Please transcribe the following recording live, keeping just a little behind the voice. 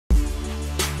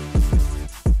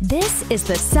This is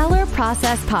the Seller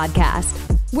Process Podcast,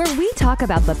 where we talk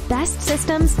about the best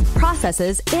systems,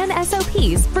 processes, and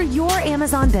SOPs for your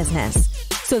Amazon business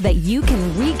so that you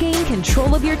can regain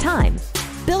control of your time,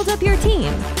 build up your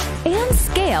team, and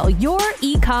scale your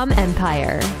e-com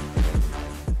empire.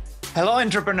 Hello,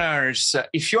 entrepreneurs.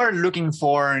 If you are looking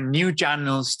for new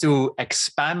channels to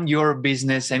expand your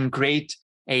business and create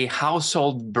a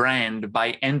household brand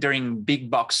by entering big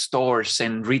box stores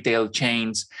and retail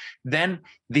chains, then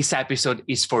this episode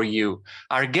is for you.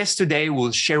 Our guest today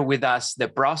will share with us the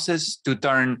process to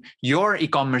turn your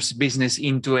e-commerce business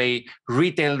into a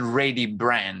retail-ready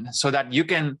brand so that you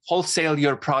can wholesale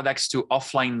your products to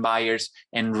offline buyers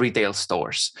and retail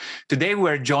stores. Today,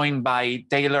 we're joined by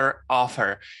Talor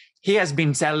Ofer. He has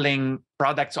been selling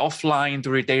products offline to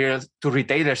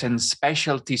retailers and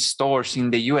specialty stores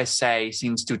in the USA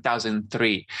since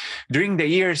 2003. During the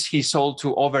years, he sold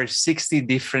to over 60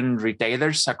 different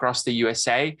retailers across the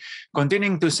USA,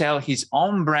 continuing to sell his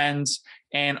own brands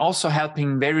and also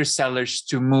helping various sellers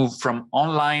to move from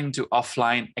online to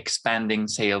offline, expanding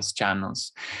sales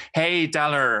channels. Hey,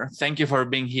 Talor, thank you for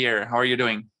being here. How are you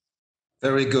doing?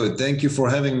 Very good. Thank you for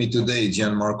having me today,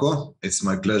 Gianmarco. It's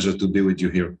my pleasure to be with you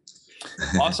here.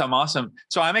 Awesome.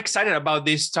 So I'm excited about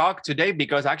this talk today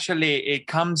because actually it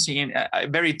comes in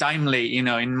very timely,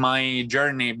 in my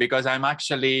journey, because I'm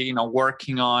actually,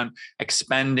 working on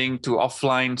expanding to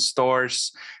offline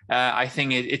stores. I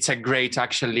think it's a great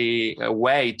actually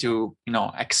way to,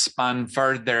 expand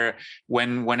further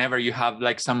whenever you have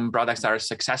like some products that are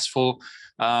successful.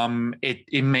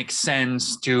 It makes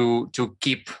sense to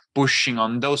keep pushing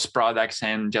on those products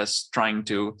and just trying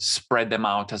to spread them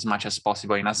out as much as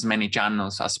possible in as many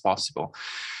channels as possible.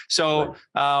 So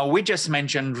we just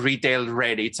mentioned retail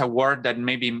ready. It's a word that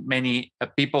maybe many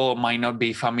people might not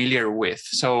be familiar with.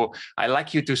 So I'd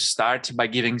like you to start by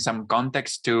giving some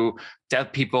context to tell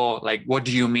people, like, what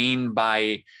do you mean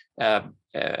by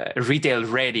retail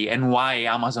ready and why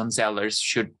Amazon sellers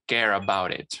should care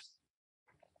about it?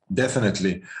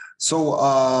 Definitely.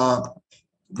 So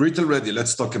retail ready,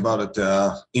 let's talk about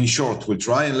it in short. We'll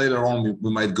try, and later on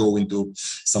we might go into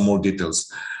some more details.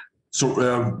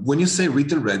 So when you say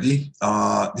retail ready,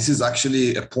 this is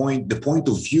actually the point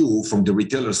of view from the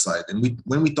retailer side. And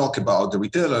when we talk about the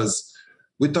retailers,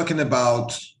 we're talking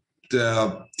about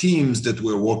the teams that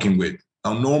we're working with.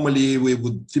 Now, normally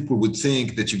people would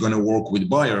think that you're going to work with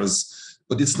buyers,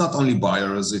 but it's not only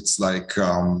buyers. It's like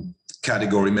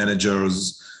category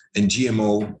managers and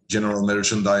GMO, general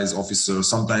merchandise officer,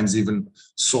 sometimes even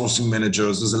sourcing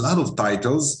managers. There's a lot of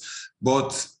titles,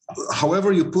 but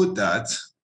however you put that,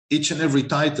 each and every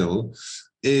title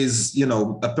is,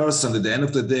 a person at the end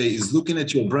of the day is looking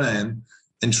at your brand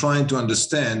and trying to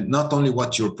understand not only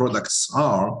what your products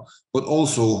are, but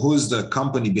also who's the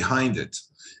company behind it.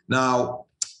 Now,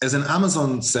 as an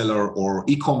Amazon seller or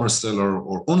e-commerce seller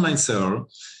or online seller,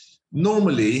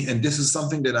 normally, and this is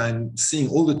something that I'm seeing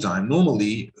all the time,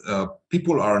 normally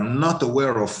people are not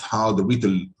aware of how the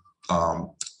retail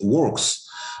works.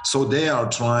 So they are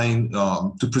trying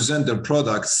to present their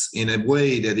products in a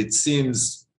way that it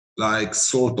seems like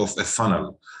sort of a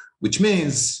funnel, which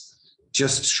means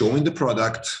just showing the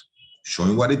product,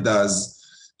 showing what it does,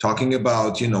 talking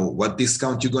about, what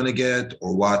discount you're going to get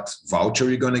or what voucher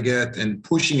you're going to get, and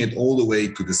pushing it all the way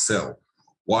to the sale.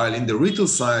 While in the retail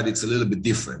side, it's a little bit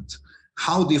different.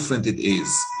 How different it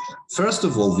is? First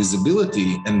of all,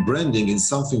 visibility and branding is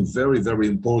something very, very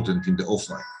important in the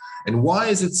offline. And why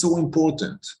is it so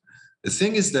important? The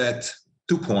thing is that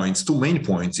two main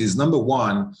points is, number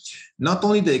one, not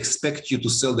only they expect you to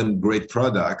sell them great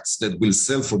products that will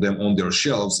sell for them on their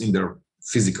shelves in their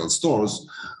physical stores,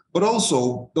 but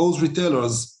also those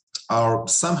retailers are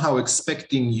somehow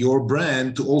expecting your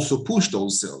brand to also push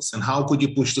those sales. And how could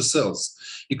you push the sales?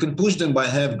 You can push them by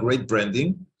having great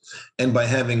branding and by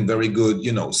having very good,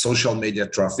 social media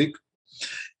traffic.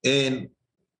 And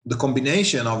the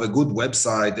combination of a good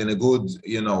website and a good,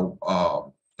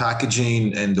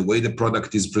 packaging and the way the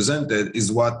product is presented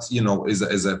is what,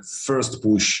 is a first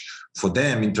push for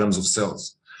them in terms of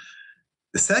sales.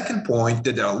 The second point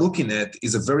that they are looking at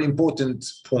is a very important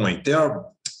point.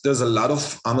 There's a lot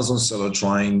of Amazon sellers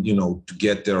trying, to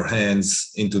get their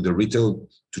hands into the retail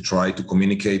to try to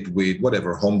communicate with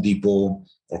whatever, Home Depot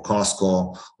or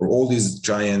Costco or all these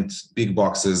giant big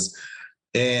boxes.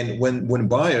 And when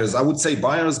buyers, I would say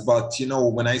buyers, but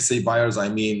when I say buyers, I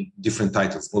mean different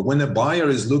titles. But when a buyer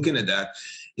is looking at that,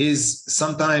 is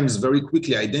sometimes very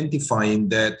quickly identifying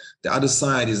that the other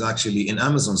side is actually an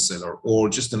Amazon seller or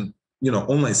just an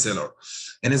online seller.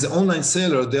 And as an online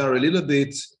seller, they are a little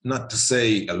bit, not to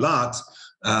say a lot,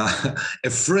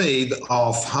 afraid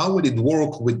of how would it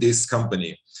work with this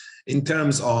company in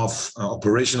terms of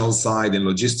operational side and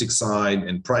logistics side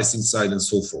and pricing side and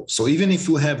so forth. So even if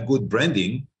you have good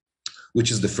branding,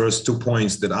 which is the first 2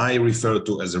 points that I refer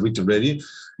to as a retail ready,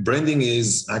 branding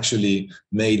is actually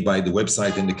made by the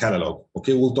website and the catalog.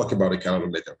 Okay, we'll talk about the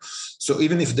catalog later. So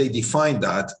even if they define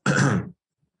that,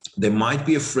 they might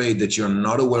be afraid that you're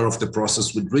not aware of the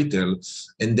process with retail,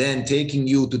 and then taking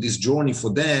you to this journey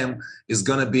for them is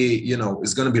going to be,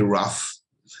 is going to be rough,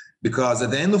 because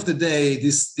at the end of the day,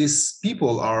 these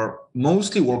people are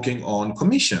mostly working on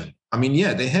commission. I mean,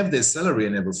 yeah, they have their salary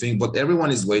and everything, but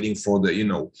everyone is waiting for the,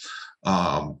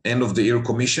 end of the year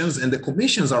commissions, and the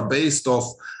commissions are based off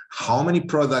how many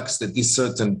products that this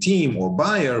certain team or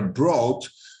buyer brought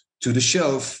to the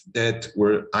shelf that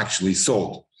were actually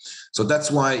sold. So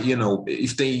that's why,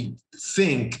 if they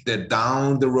think that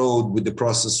down the road with the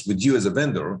process with you as a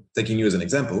vendor, taking you as an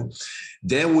example,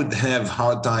 they would have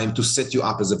hard time to set you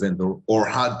up as a vendor, or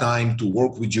hard time to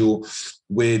work with you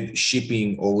with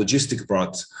shipping or logistic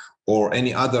parts or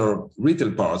any other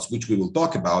retail parts, which we will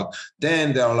talk about,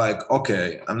 then they're like,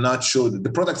 okay, I'm not sure that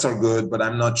the products are good, but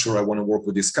I'm not sure I want to work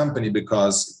with this company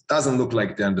because it doesn't look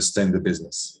like they understand the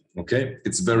business. Okay,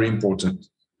 it's a very important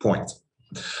point.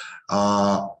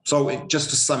 So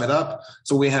just to sum it up,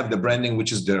 so we have the branding,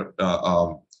 which is the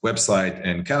website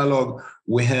and catalog.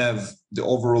 We have the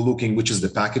overall looking, which is the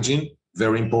packaging.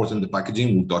 Very important, the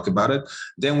packaging. We'll talk about it.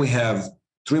 Then we have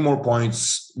 3 more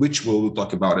points, which we'll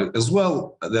talk about it as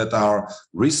well, that are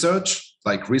research,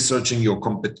 like researching your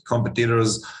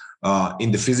competitors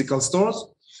in the physical stores.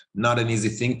 Not an easy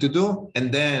thing to do. And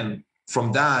then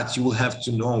from that, you will have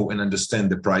to know and understand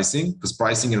the pricing, because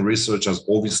pricing and research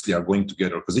obviously are going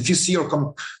together. Because if you see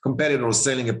your competitor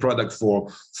selling a product for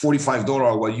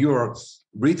 $45 while you're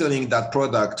retailing that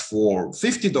product for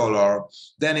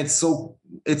 $50, then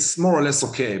it's more or less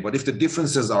okay. But if the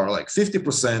differences are like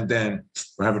 50%, then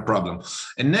we have a problem.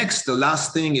 And next, the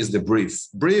last thing is the brief.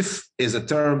 Brief is a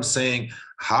term saying,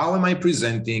 how am I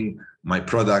presenting my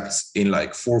products in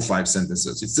like 4 or 5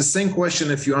 sentences? It's the same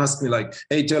question if you ask me like,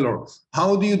 hey, Talor,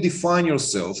 how do you define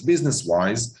yourself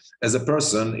business-wise as a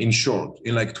person in short,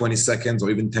 in like 20 seconds or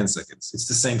even 10 seconds? It's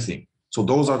the same thing. So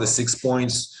those are the 6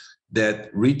 points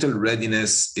that retail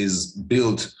readiness is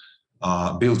built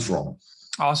from.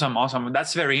 Awesome.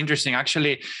 That's very interesting.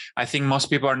 Actually, I think most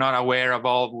people are not aware of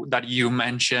all that you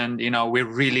mentioned. We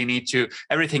really need to,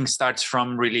 everything starts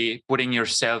from really putting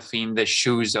yourself in the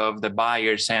shoes of the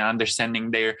buyers and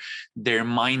understanding their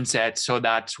mindset, so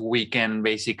that we can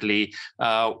basically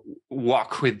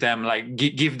walk with them, like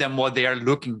give them what they are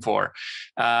looking for.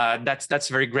 That's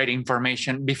very great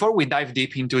information. Before we dive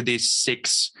deep into these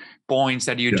 6 points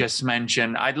that you just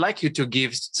mentioned, I'd like you to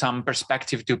give some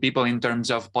perspective to people in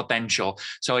terms of potential.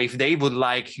 So if they would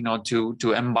like,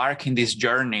 to embark in this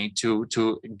journey to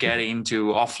get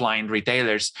into offline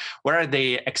retailers, what are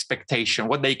the expectations,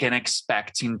 what they can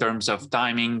expect in terms of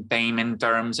timing, payment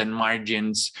terms, and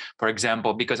margins, for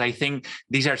example? Because I think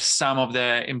these are some of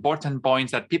the important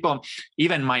points that people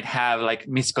even might have like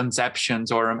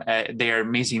misconceptions, or they are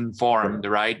misinformed,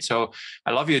 right? So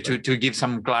I love you to give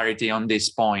some clarity on these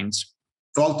points.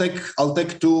 So I'll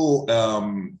take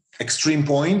 2 extreme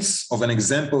points of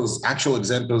actual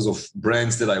examples of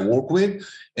brands that I work with,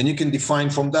 and you can define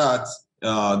from that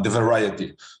the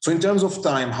variety. So in terms of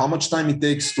time, how much time it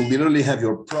takes to literally have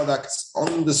your products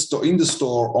in the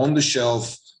store, on the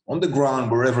shelf, on the ground,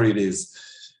 wherever it is.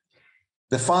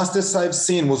 The fastest I've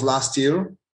seen was last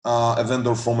year, a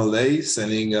vendor from LA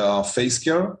selling face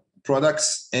care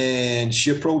products, and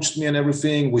she approached me and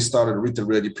everything. We started a retail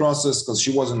ready process because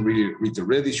she wasn't really retail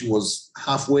ready. She was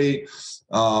halfway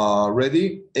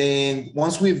ready. And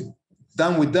once we've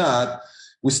done with that,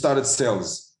 we started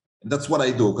sales. And that's what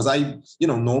I do, because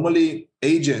normally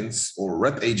agents or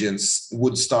rep agents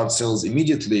would start sales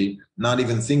immediately, not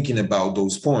even thinking about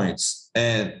those points.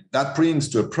 And that brings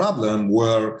to a problem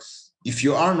where if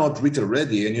you are not retail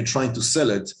ready and you're trying to sell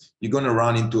it, you're going to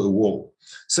run into a wall.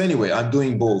 So anyway, I'm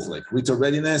doing both, like retail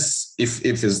readiness, if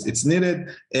it's needed,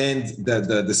 and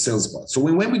the sales part. So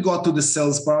when we got to the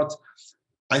sales part,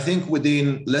 I think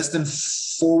within less than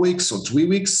 4 weeks or 3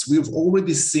 weeks, we've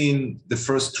already seen the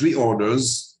first 3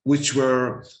 orders, which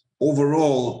were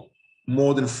overall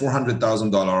more than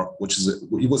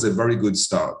 $400,000, it was a very good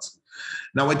start.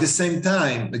 Now, at the same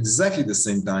time, exactly the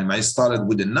same time, I started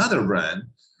with another brand,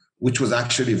 which was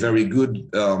actually very good,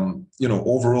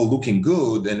 overall looking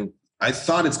good. And I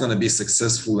thought it's going to be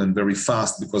successful and very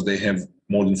fast because they have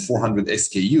more than 400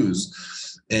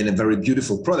 SKUs and a very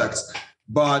beautiful products.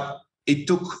 But it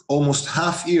took almost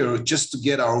half year just to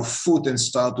get our foot and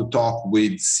start to talk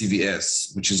with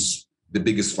CVS, which is the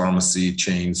biggest pharmacy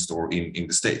chain store in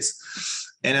the States.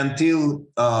 And until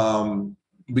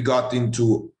we got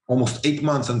into almost 8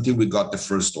 months until we got the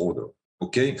first order.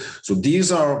 Okay, so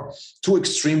these are two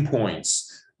extreme points.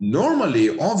 Normally,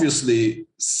 obviously,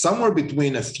 somewhere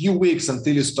between a few weeks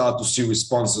until you start to see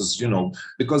responses,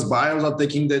 because buyers are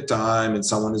taking their time and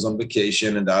someone is on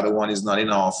vacation and the other one is not in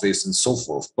office and so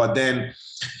forth. But then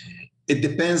it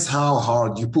depends how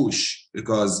hard you push,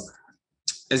 because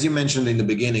as you mentioned in the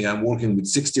beginning, I'm working with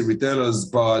 60 retailers,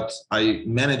 but I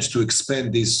managed to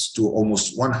expand this to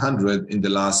almost 100 in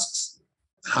the last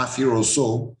half year or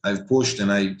so. I've pushed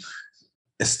and I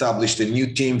established a new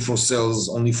team for sales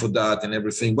only for that and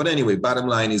everything. But anyway, bottom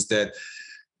line is that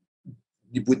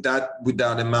with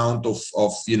that amount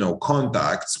of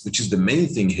contacts, which is the main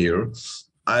thing here,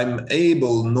 I'm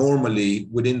able normally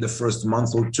within the first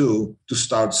month or two to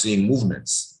start seeing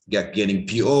movements, getting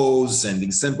POs,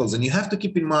 sending samples. And you have to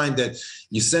keep in mind that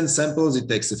you send samples, it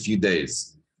takes a few days.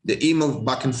 The email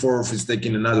back and forth is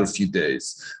taking another few days.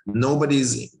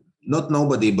 Not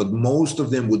nobody, but most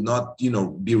of them would not,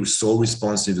 be so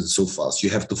responsive and so fast. You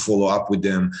have to follow up with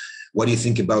them. What do you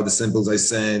think about the samples I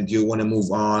sent? Do you want to move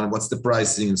on? What's the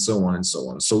pricing? And so on and so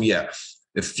on. So yeah,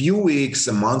 a few weeks,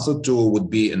 a month or two would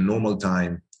be a normal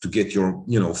time to get your,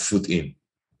 foot in.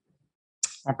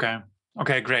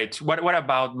 Okay, great. What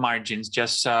about margins?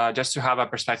 Just to have a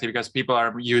perspective, because people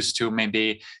are used to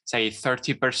maybe say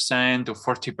 30% to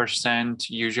 40%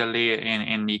 usually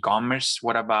in e-commerce.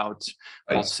 What about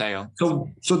wholesale?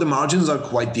 So the margins are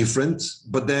quite different,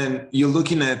 but then you're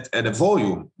looking at a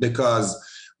volume, because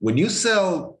when you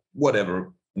sell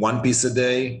whatever, one piece a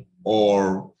day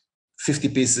or 50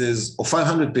 pieces or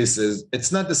 500 pieces,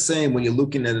 it's not the same when you're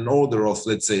looking at an order of,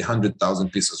 let's say, 100,000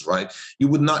 pieces, right? You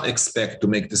would not expect to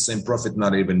make the same profit,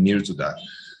 not even near to that.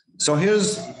 So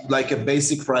here's like a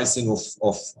basic pricing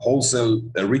of wholesale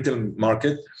retail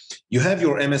market. You have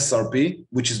your MSRP,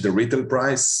 which is the retail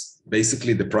price,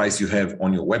 basically the price you have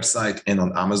on your website and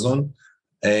on Amazon.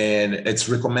 And it's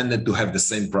recommended to have the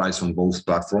same price on both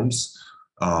platforms.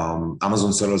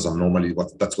 Amazon sellers are normally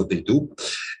that's what they do.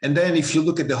 And then if you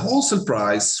look at the wholesale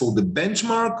price, so the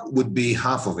benchmark would be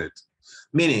half of it.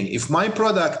 Meaning if my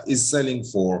product is selling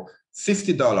for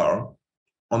 $50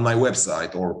 on my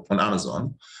website or on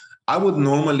Amazon, I would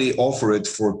normally offer it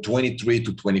for $23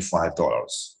 to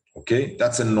 $25. Okay,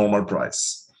 that's a normal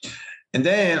price. And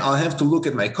then I'll have to look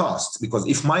at my cost, because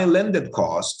if my landed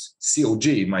cost,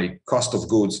 COG, my cost of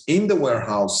goods in the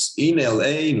warehouse in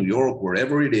LA, New York,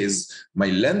 wherever it is, my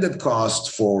landed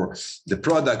cost for the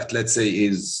product, let's say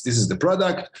this is the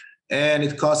product, and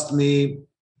it cost me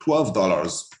 $12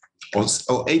 or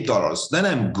 $8, then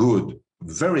I'm good,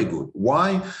 very good.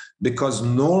 Why? Because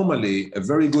normally a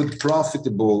very good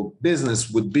profitable business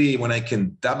would be when I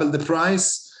can double the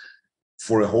price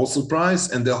for a wholesale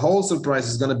price, and the wholesale price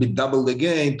is going to be doubled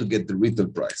again to get the retail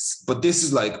price. But this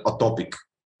is like a topic,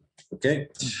 okay?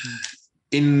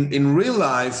 Mm-hmm. In real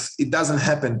life, it doesn't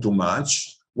happen too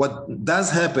much. What does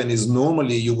happen is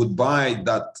normally you would buy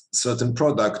that certain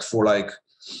product for like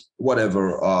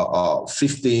whatever,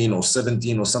 15 or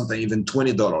 17 or something, even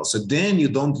 $20. So then you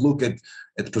don't look at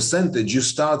percentage. You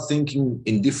start thinking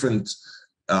in different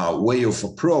way of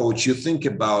approach. You think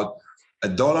about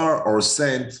 $1 or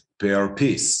cent per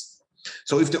piece.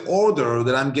 So if the order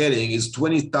that I'm getting is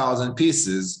 20,000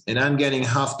 pieces and I'm getting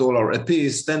 $0.50 a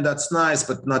piece, then that's nice,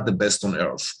 but not the best on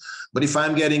earth. But if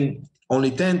I'm getting only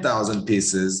 10,000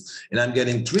 pieces and I'm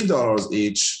getting $3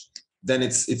 each, then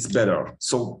it's better.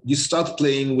 So you start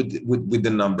playing with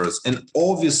the numbers. And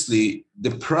obviously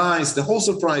the price, the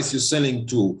wholesale price you're selling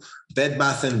to Bed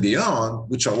Bath &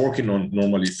 Beyond, which are working on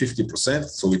normally 50%,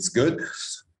 so it's good,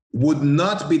 would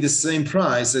not be the same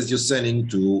price as you're selling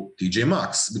to TJ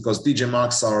Maxx, because TJ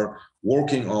Maxx are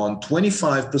working on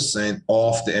 25%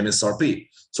 off the MSRP.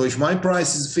 So if my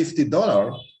price is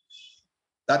 $50,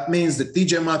 that means that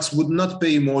TJ Maxx would not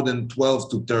pay more than $12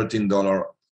 to $13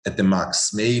 at the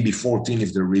max, maybe 14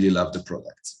 if they really love the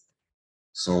product.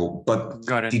 So, but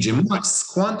TJ Maxx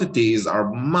quantities are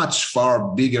much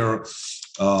far bigger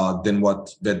than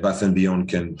what Bed Bath & Beyond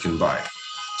can buy.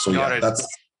 So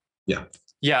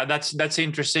Yeah, that's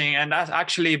interesting, and that's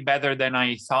actually better than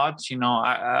I thought.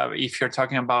 If you're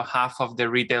talking about half of the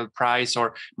retail price,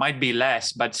 or might be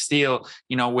less, but still,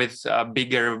 with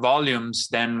bigger volumes,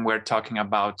 then we're talking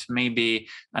about maybe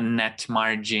a net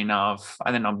margin of,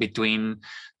 I don't know, between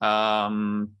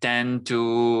 10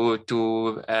 to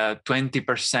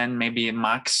 20%, maybe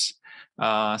max.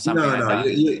 something like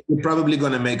that? You're probably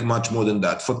going to make much more than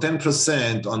that. For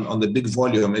 10% on the big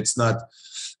volume, it's not,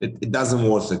 it doesn't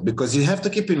worth it, because you have to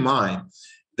keep in mind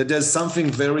that there's something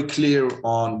very clear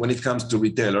on when it comes to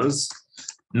retailers,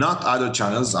 not other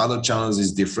channels. Other channels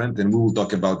is different, and we will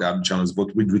talk about the other channels.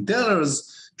 But with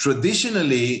retailers,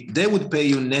 traditionally, they would pay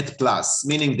you net plus,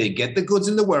 meaning they get the goods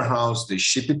in the warehouse, they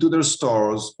ship it to their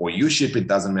stores, or you ship it,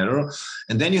 doesn't matter.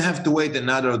 And then you have to wait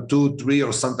another 2, 3,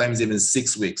 or sometimes even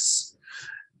 6 weeks.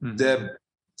 Mm-hmm. The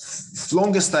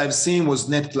longest I've seen was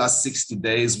net plus 60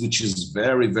 days, which is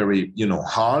very, very,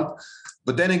 hard.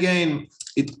 But then again,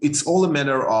 it's all a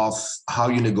matter of how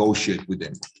you negotiate with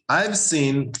them. I've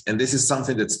seen, and this is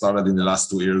something that started in the last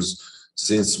 2 years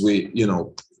since we,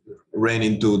 ran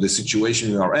into the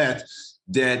situation we are at,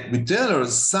 that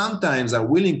retailers sometimes are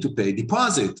willing to pay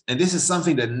deposit. And this is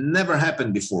something that never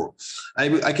happened before.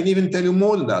 I can even tell you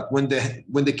more than that. When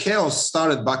the chaos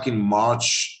started back in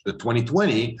March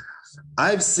 2020,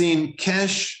 I've seen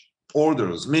cash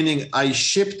orders, meaning I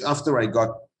shipped after I got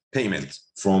payment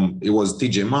from, it was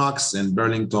TJ Maxx and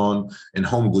Burlington and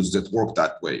Home Goods that worked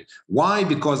that way. Why?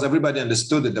 Because everybody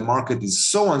understood that the market is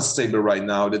so unstable right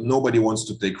now that nobody wants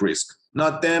to take risk.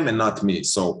 Not them and not me.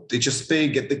 So they just pay,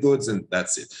 get the goods, and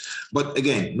that's it. But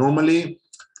again, normally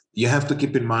you have to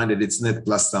keep in mind that it's net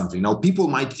plus something. Now, people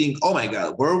might think, oh my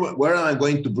God, where am I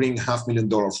going to bring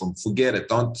 $500,000 from? Forget it.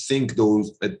 Don't think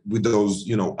with those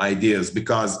ideas,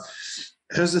 because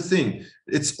here's the thing.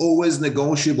 It's always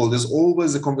negotiable. There's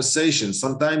always a conversation.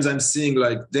 Sometimes I'm seeing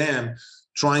like, damn,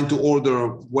 trying to order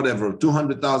whatever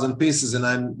 200,000 pieces, and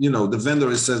I'm the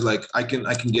vendor says like, I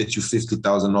can get you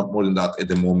 50,000, not more than that at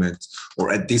the moment,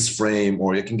 or at this frame,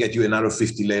 or I can get you another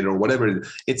 50 later, or whatever.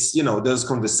 It's there's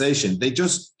conversation. They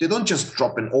don't just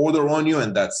drop an order on you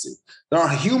and that's it. There are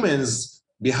humans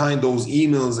behind those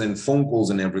emails and phone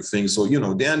calls and everything, so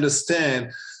they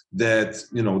understand that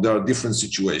there are different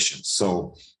situations,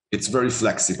 so it's very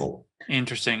flexible.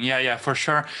 Interesting. Yeah, for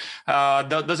sure.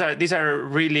 These are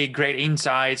really great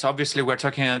insights. Obviously, we're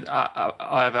talking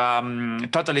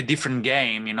of totally different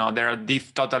game. There are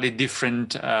totally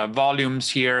different volumes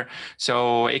here,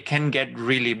 so it can get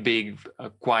really big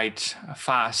quite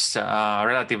fast,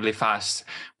 relatively fast,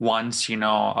 once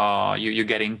you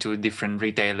get into different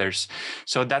retailers.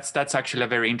 So that's actually a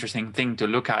very interesting thing to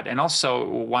look at. And also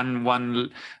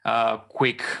one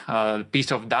quick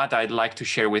piece of data I'd like to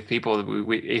share with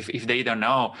people, if they don't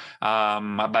know,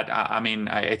 but I mean,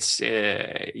 it's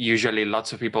usually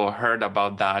lots of people heard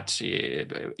about that.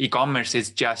 E-commerce is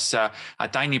just a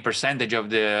tiny percentage of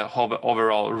the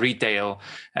overall retail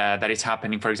that is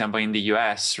happening, for example, in the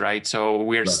US, right? So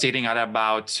we're sitting at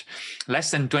about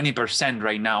less than 20%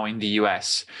 right now in the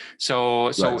US.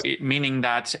 So meaning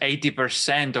that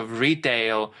 80% of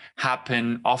retail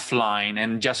happen offline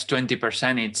and just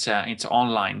 20% it's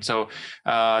online. So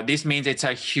this means it's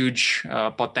a huge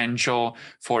potential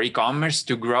for e-commerce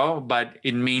to grow, but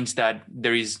it means that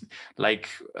there is like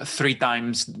 3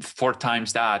 times, 4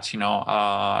 times that,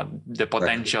 the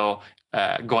potential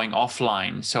going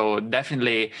offline. So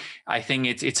definitely, I think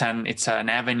it's an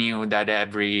avenue that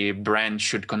every brand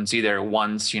should consider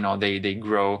once they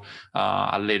grow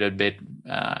a little bit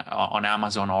on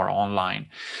Amazon or online,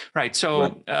 right?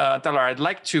 So Talor, I'd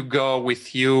like to go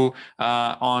with you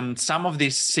on some of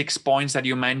these 6 points that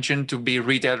you mentioned to be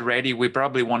retail ready. We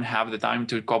probably won't have the time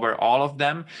to cover all of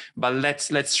them, but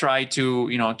let's try to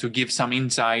to give some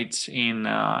insights in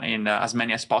as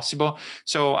many as possible.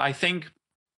 So I think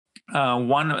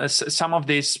some of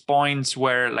these points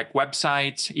were like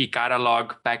websites,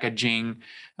 e-catalog, packaging,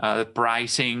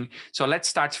 pricing. So let's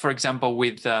start, for example,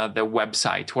 with the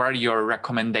website. What are your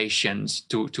recommendations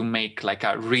to make like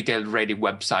a retail ready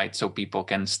website so people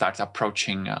can start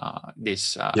approaching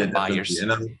these buyers?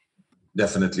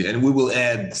 Definitely. And we will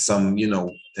add some,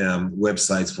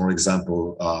 websites, for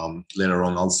example, later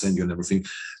on. I'll send you and everything.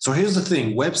 So here's the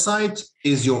thing. Website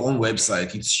is your own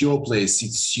website. It's your place.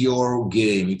 It's your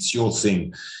game. It's your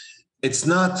thing. It's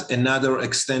not another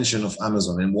extension of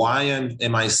Amazon. And why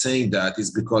am I saying that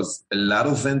is because a lot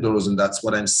of vendors, and that's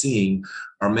what I'm seeing,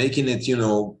 are making it,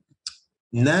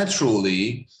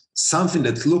 naturally something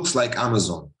that looks like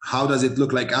Amazon. How does it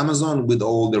look like Amazon? With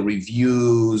all the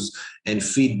reviews and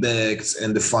feedbacks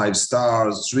and the 5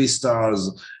 stars, 3 stars,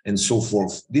 and so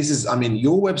forth.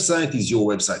 Your website is your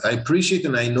website. I appreciate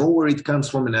and I know where it comes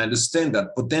from and I understand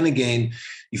that. But then again,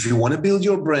 if you want to build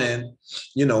your brand,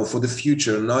 for the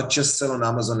future, not just sell on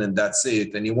Amazon and that's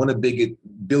it, and you want to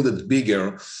build it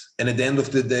bigger, and at the end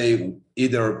of the day,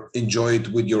 either enjoy it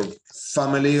with your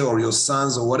family or your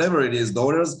sons or whatever it is,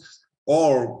 daughters,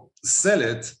 or sell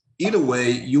it, either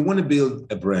way, you want to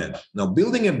build a brand. Now,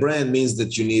 building a brand means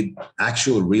that you need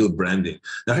actual real branding.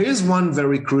 Now, here's one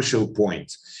very crucial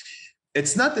point.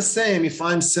 It's not the same if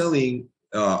I'm selling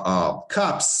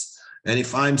cups and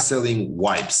if I'm selling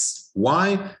wipes.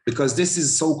 Why? Because this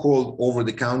is so-called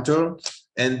over-the-counter,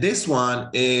 and this one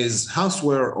is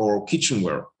houseware or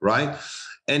kitchenware, right?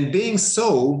 And being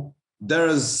so, there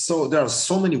are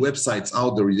so many websites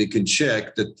out there you can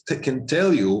check that can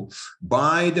tell you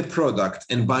by the product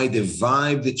and by the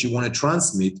vibe that you want to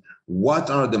transmit, what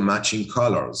are the matching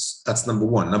colors. That's number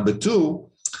one. Number two,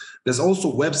 there's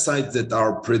also websites that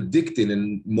are predicting,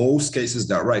 in most cases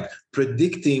they're right,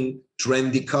 predicting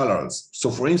trendy colors. So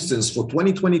for instance, for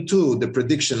 2022, the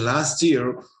prediction last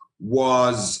year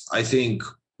was, I think,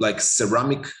 like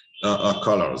ceramic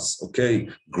colors, okay,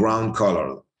 ground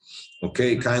color,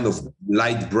 okay, kind of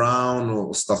light brown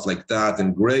or stuff like that,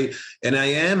 and gray. And I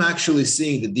am actually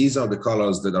seeing that these are the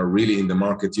colors that are really in the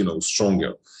market,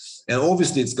 stronger. And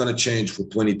obviously it's going to change for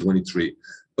 2023.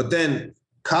 But then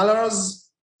colors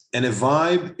and a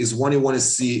vibe is what you want to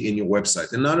see in your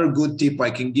website. Another good tip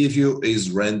I can give you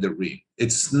is rendering.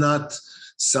 It's not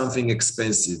something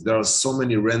expensive. There are so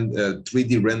many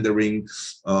 3D rendering,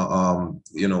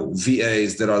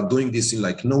 VAs that are doing this in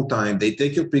like no time. They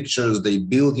take your pictures, they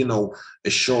build, a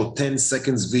short 10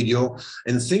 seconds video,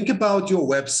 and think about your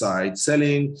website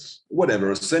selling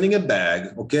a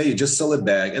bag. Okay, you just sell a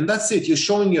bag, and that's it. You're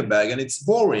showing your bag, and it's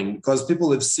boring because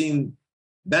people have seen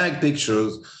bag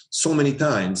pictures so many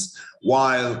times.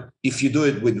 While if you do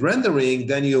it with rendering,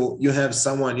 then you have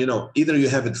someone, either you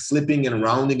have it flipping and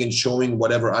rounding and showing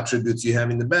whatever attributes you have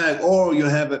in the bag, or you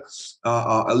have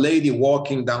a lady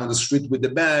walking down the street with the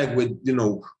bag with,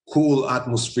 cool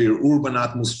atmosphere, urban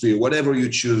atmosphere, whatever you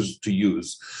choose to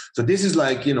use. So this is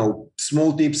like,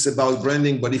 small tips about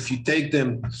branding, but if you take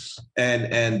them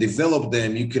and develop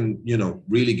them, you can,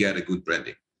 really get a good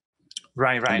branding.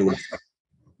 Right.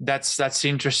 That's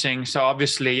interesting. So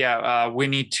obviously, we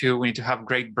need to have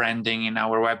great branding in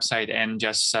our website and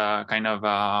just wow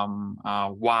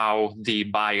the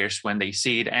buyers when they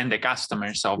see it, and the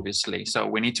customers, obviously. So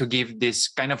we need to give this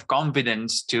kind of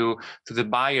confidence to the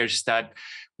buyers that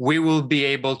we will be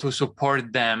able to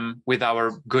support them with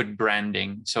our good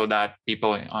branding, so that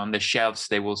people on the shelves,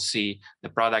 they will see the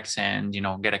products and,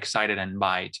 get excited and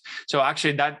buy it. So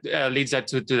actually that leads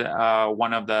us to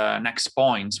one of the next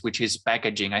points, which is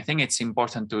packaging. I think it's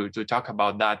important to talk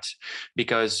about that,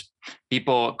 because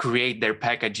people create their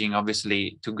packaging,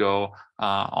 obviously, to go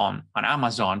on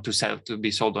Amazon, to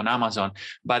be sold on Amazon.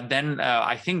 But then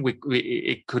I think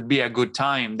it could be a good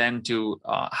time then to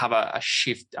have a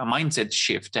mindset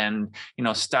shift, and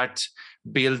start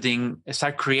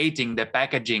creating the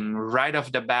packaging right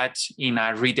off the bat in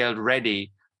a retail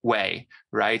ready way,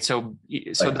 right? So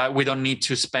that we don't need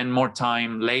to spend more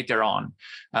time later on.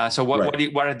 So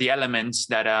what are the elements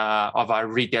that of our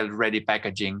retail ready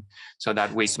packaging, so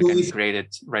that we can create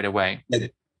it right away?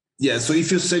 Yeah. So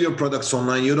if you sell your products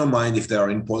online, you don't mind if they are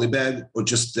in polybag or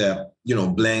just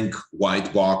blank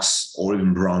white box or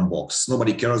even brown box.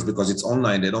 Nobody cares, because it's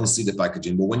online. They don't see the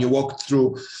packaging. But when you walk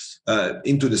through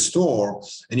into the store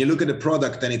and you look at the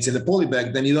product and it's in a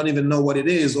polybag, then you don't even know what it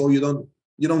is, or you don't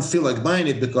feel like buying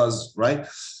it, because, right?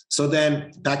 So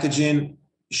then packaging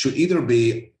should either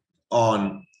be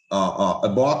on a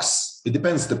box. It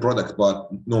depends the product, but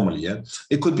normally,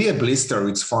 it could be a blister.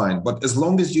 It's fine. But as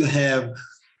long as you have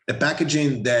a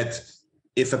packaging that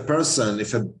if a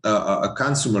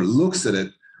consumer looks at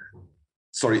it,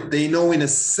 they know in a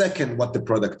second what the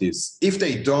product is. If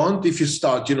they don't, if you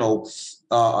start,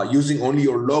 using only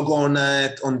your logo on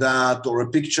that, or a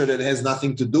picture that has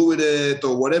nothing to do with it,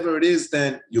 or whatever it is,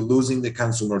 then you're losing the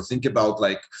consumer. Think about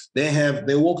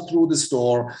they walk through the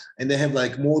store and they have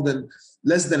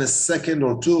less than a second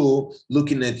or two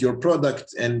looking at your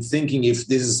product and thinking if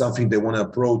this is something they want to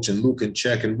approach and look and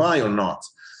check and buy or not.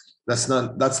 That's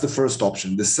the first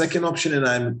option. The second option, and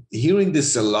I'm hearing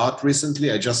this a lot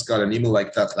recently, I just got an email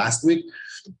like that last week,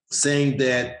 saying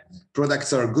that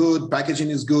products are good,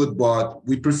 packaging is good, but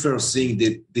we prefer seeing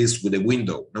this with a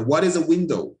window. Now, what is a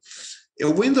window? A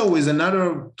window is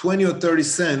another 20 or 30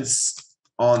 cents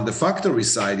on the factory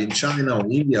side in China or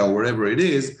India or wherever it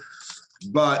is.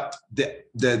 But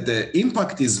the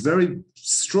impact is very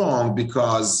strong,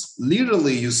 because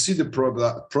literally you see the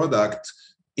product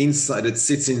inside, it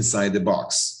sits inside the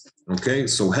box. Okay,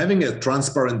 so having a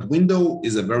transparent window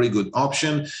is a very good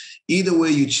option. Either way,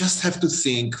 you just have to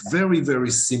think very,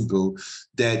 very simple,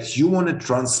 that you want to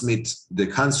transmit the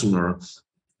consumer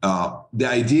the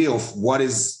idea of what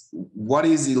is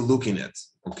he looking at.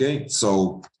 Okay,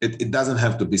 so it doesn't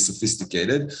have to be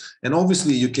sophisticated. And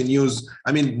obviously you can use,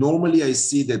 I mean, normally I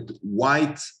see that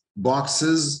white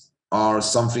boxes are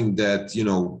something that,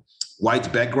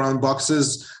 white background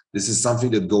boxes, this is something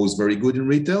that goes very good in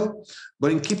retail.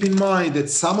 But keep in mind that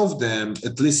some of them,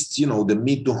 at least, the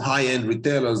mid to high end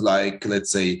retailers, like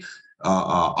let's say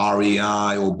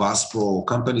REI or Bass Pro,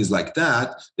 companies like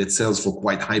that sells for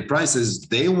quite high prices,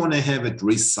 they want to have it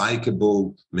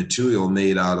recyclable material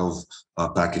made out of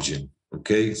packaging.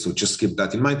 Okay, so just keep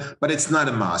that in mind. But it's not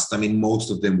a must. I mean, most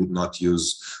of them would not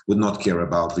care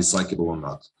about recyclable or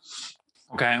not.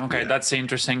 Okay, yeah. That's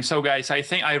interesting. So guys, I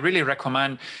think I really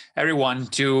recommend everyone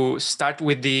to start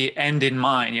with the end in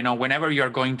mind. Whenever you're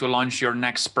going to launch your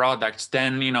next product,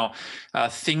 then,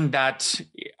 think that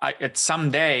at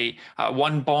someday,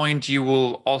 one point you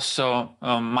will also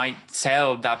might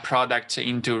sell that product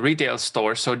into retail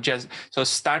stores. So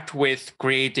start with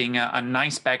creating a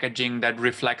nice packaging that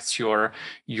reflects your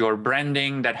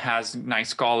branding, that has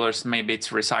nice colors. Maybe it's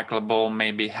recyclable,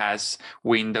 maybe it has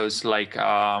windows like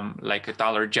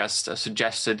Talor just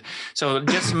suggested. So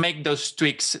just make those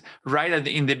tweaks right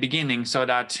in the beginning so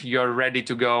that you're ready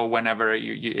to go whenever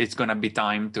it's going to be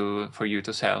time for you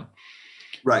to sell.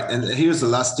 Right. And here's the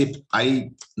last tip.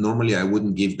 Normally I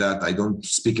wouldn't give that. I don't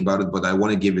speak about it, but I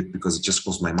want to give it because it just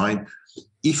crossed my mind.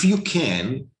 If you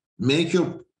can make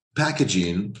your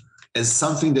packaging as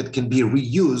something that can be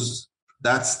reused,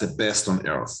 that's the best on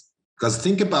earth. Because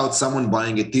think about someone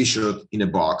buying a t-shirt in a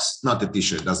box, not a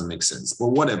t-shirt, doesn't make sense, but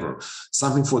whatever,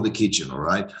 something for the kitchen, all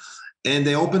right? And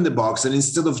they open the box, and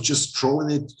instead of just throwing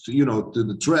it, to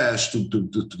the trash, to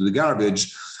the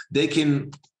garbage, they can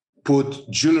put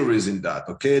jewelries in that,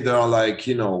 okay? There are like,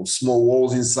 small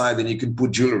walls inside, and you can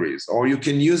put jewelries, or you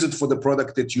can use it for the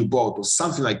product that you bought or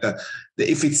something like that.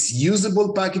 If it's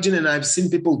usable packaging, and I've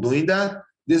seen people doing that,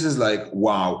 this is like,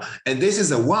 wow. And this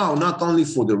is a wow, not only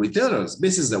for the retailers,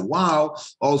 this is a wow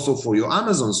also for your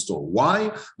Amazon store.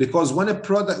 Why? Because when a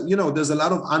product, there's a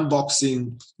lot of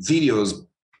unboxing videos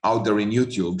out there in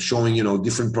YouTube showing,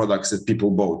 different products that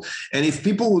people bought. And if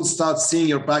people would start seeing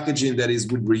your packaging that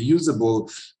is with reusable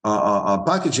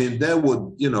packaging, they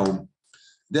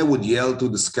would yell to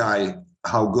the sky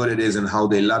how good it is and how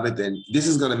they love it. And this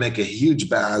is going to make a huge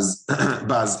buzz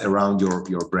around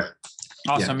your brand.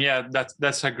 Awesome. Yeah,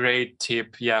 that's a great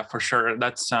tip. Yeah, for sure.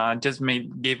 That's just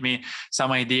give me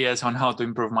some ideas on how to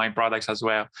improve my products as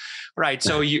well. Right.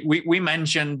 So we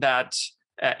mentioned that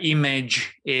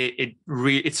image,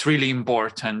 it's really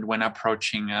important when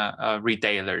approaching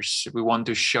retailers. We want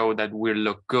to show that we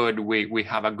look good, we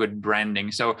have a good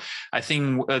branding. So I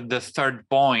think the third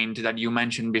point that you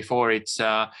mentioned before, it's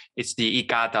the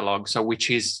e-catalog, so which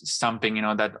is something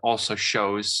that also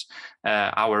shows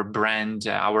our brand,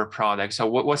 our product. So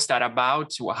what's that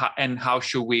about, and how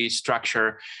should we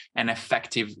structure an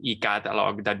effective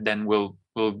e-catalog that then will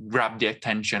grab the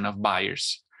attention of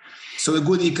buyers? So a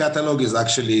good e-catalog is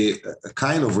actually a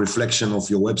kind of reflection of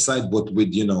your website, but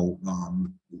with,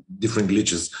 different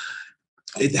glitches.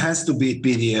 It has to be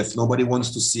PDF. Nobody wants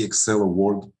to see Excel or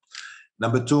Word.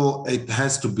 Number two, it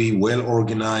has to be well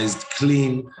organized,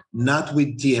 clean, not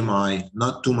with TMI,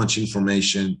 not too much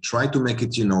information. Try to make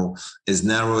it, as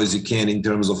narrow as you can in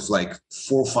terms of like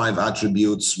 4 or 5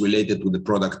 attributes related to the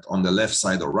product on the left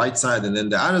side or right side. And then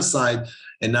the other side,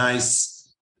 a nice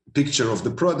picture of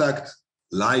the product.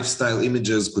 Lifestyle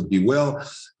images could be well.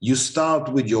 You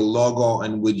start with your logo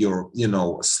and with your,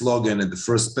 slogan at the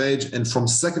first page. And from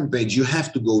second page, you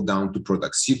have to go down to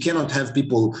products. You cannot have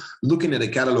people looking at a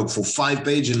catalog for 5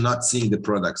 pages and not seeing the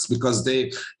products, because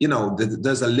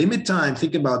there's a limit time.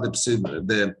 Think about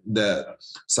the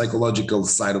psychological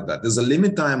side of that. There's a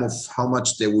limit time of how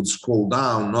much they would scroll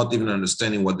down, not even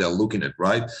understanding what they're looking at,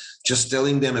 right? Just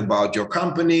telling them about your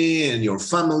company and your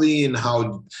family and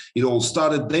how it all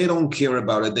started. They don't care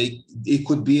about it. It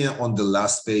could be on the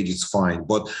last page, it's fine.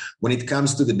 But when it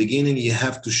comes to the beginning, you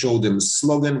have to show them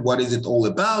slogan, what is it all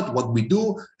about, what we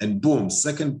do, and boom,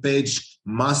 second page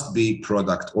must be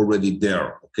product already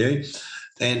there, okay?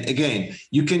 And again,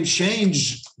 you can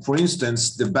change, for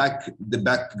instance, the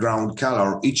background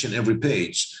color each and every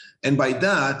page. And by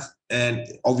that, and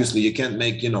obviously you can't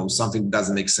make, something that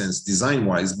doesn't make sense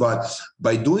design-wise, but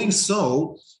by doing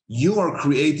so, you are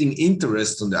creating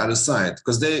interest on the other side,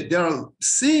 because they are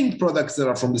seeing products that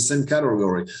are from the same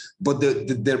category, but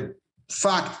the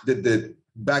fact that the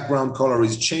background color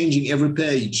is changing every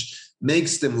page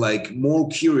makes them like more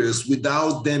curious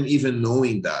without them even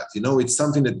knowing that. It's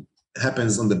something that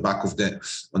happens on the back of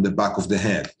the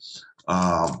head.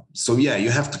 So yeah,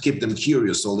 you have to keep them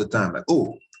curious all the time. Like,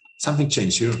 oh, something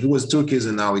changed here. It was turquoise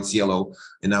and now it's yellow,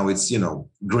 and now it's,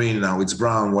 green, now it's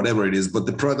brown, whatever it is. But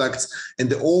the products and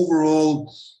the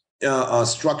overall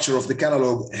structure of the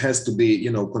catalog has to be,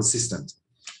 consistent.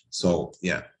 So,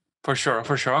 yeah. For sure.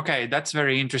 Okay, that's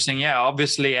very interesting. Yeah,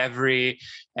 obviously every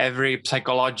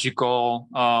psychological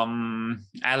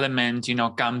element,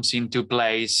 comes into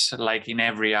place like in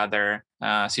every other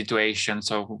situation.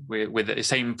 So with the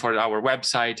same for our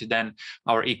website, then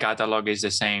our e-catalog is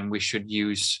the same. We should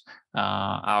use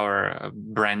our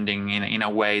branding in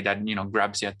a way that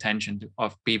grabs the attention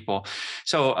of people.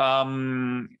 So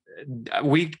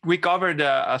we covered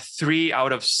 3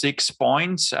 out of 6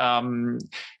 points.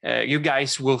 You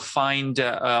guys will find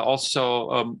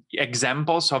also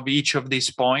examples of each of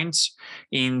these points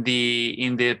in the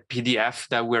PDF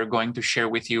that we're going to share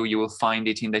with you. You will find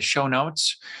it in the show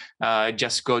notes.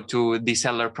 Just go to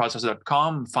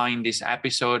thesellerprocess.com, find this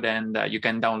episode, and you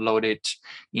can download it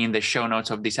in the show notes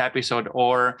of this episode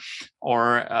or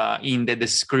in the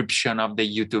description of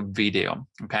the YouTube video.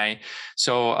 Okay,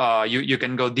 so you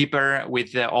can go deeper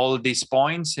with all these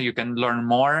points. So you can learn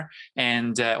more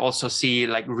and also see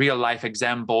like real life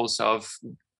examples of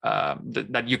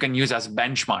that you can use as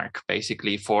benchmark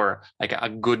basically for like a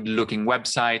good looking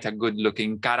website, a good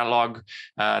looking catalog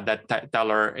that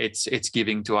Talor it's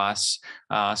giving to us.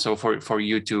 So for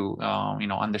you to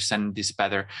understand this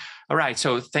better. All right.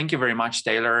 So thank you very much,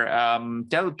 Talor.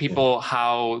 Tell people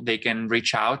how they can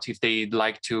reach out if they'd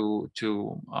like to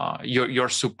your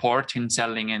support in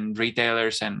selling in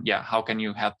retailers, and how can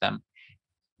you help them?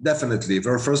 Definitely.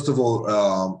 Well, first of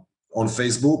all, on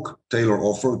Facebook, Talor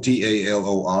Ofer,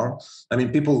 Talor. I mean,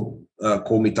 people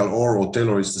call me Talor or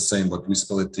Talor is the same, but we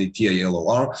spell it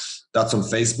Talor. That's on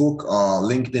Facebook,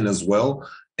 LinkedIn as well.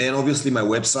 And obviously my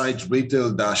website,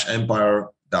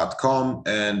 retail-empire.com.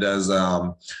 And there's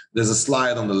a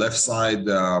slide on the left side,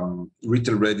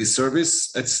 retail ready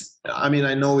service. I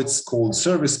know it's called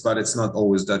service, but it's not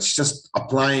always that. It's just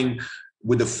applying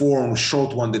with a form,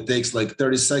 short one that takes like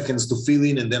 30 seconds to fill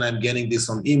in, and then I'm getting this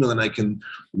on email and I can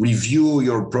review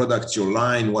your product, your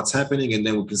line, what's happening, and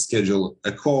then we can schedule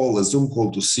a call, a Zoom call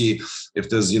to see if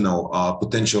there's,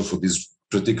 potential for this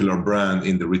particular brand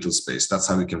in the retail space. That's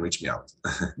how you can reach me out.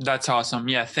 That's awesome.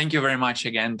 Yeah. Thank you very much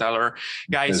again, Talor.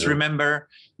 Guys, remember,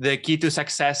 the key to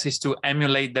success is to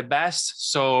emulate the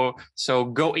best. So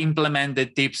go implement the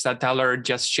tips that Talor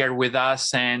just shared with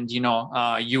us, and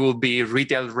you will be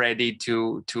retail ready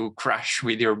to crush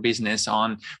with your business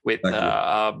with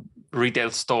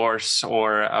retail stores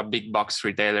or big box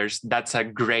retailers. That's a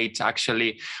great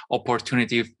actually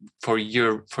opportunity for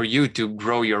you to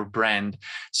grow your brand.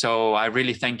 So I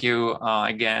really thank you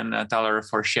again, Talor,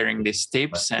 for sharing these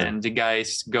tips. And you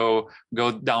guys go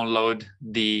download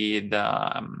the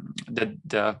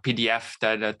PDF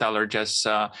that Talor just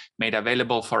made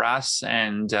available for us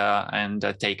and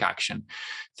take action.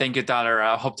 Thank you, Talor.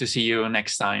 I hope to see you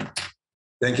next time.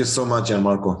 Thank you so much,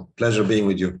 Gianmarco. Pleasure being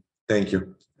with you. Thank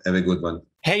you. Have a good one.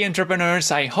 Hey, entrepreneurs.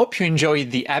 I hope you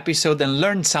enjoyed the episode and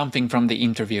learned something from the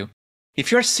interview.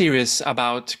 If you're serious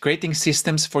about creating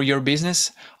systems for your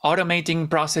business, automating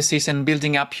processes and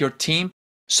building up your team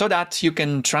so that you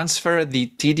can transfer the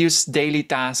tedious daily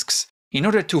tasks in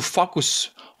order to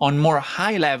focus on more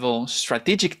high-level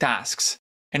strategic tasks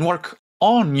and work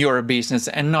on your business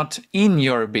and not in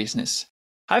your business,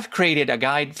 I've created a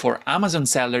guide for Amazon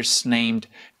sellers named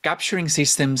Capturing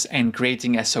Systems and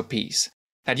Creating SOPs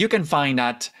that you can find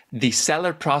at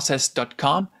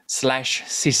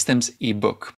thesellerprocess.com/systems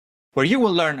ebook, where you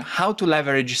will learn how to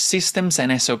leverage systems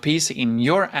and SOPs in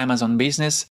your Amazon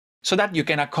business so that you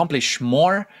can accomplish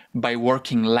more by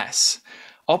working less,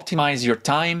 optimize your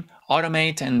time,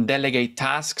 automate and delegate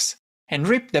tasks, and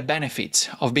reap the benefits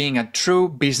of being a true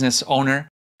business owner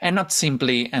and not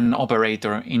simply an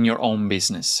operator in your own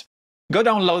business. Go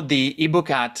download the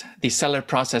ebook at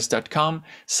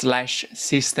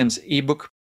thesellerprocess.com/systems ebook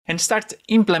and start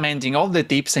implementing all the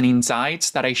tips and insights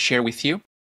that I share with you.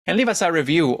 And leave us a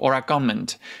review or a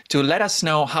comment to let us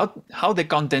know how the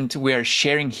content we are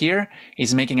sharing here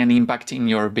is making an impact in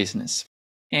your business.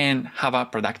 And have a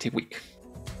productive week.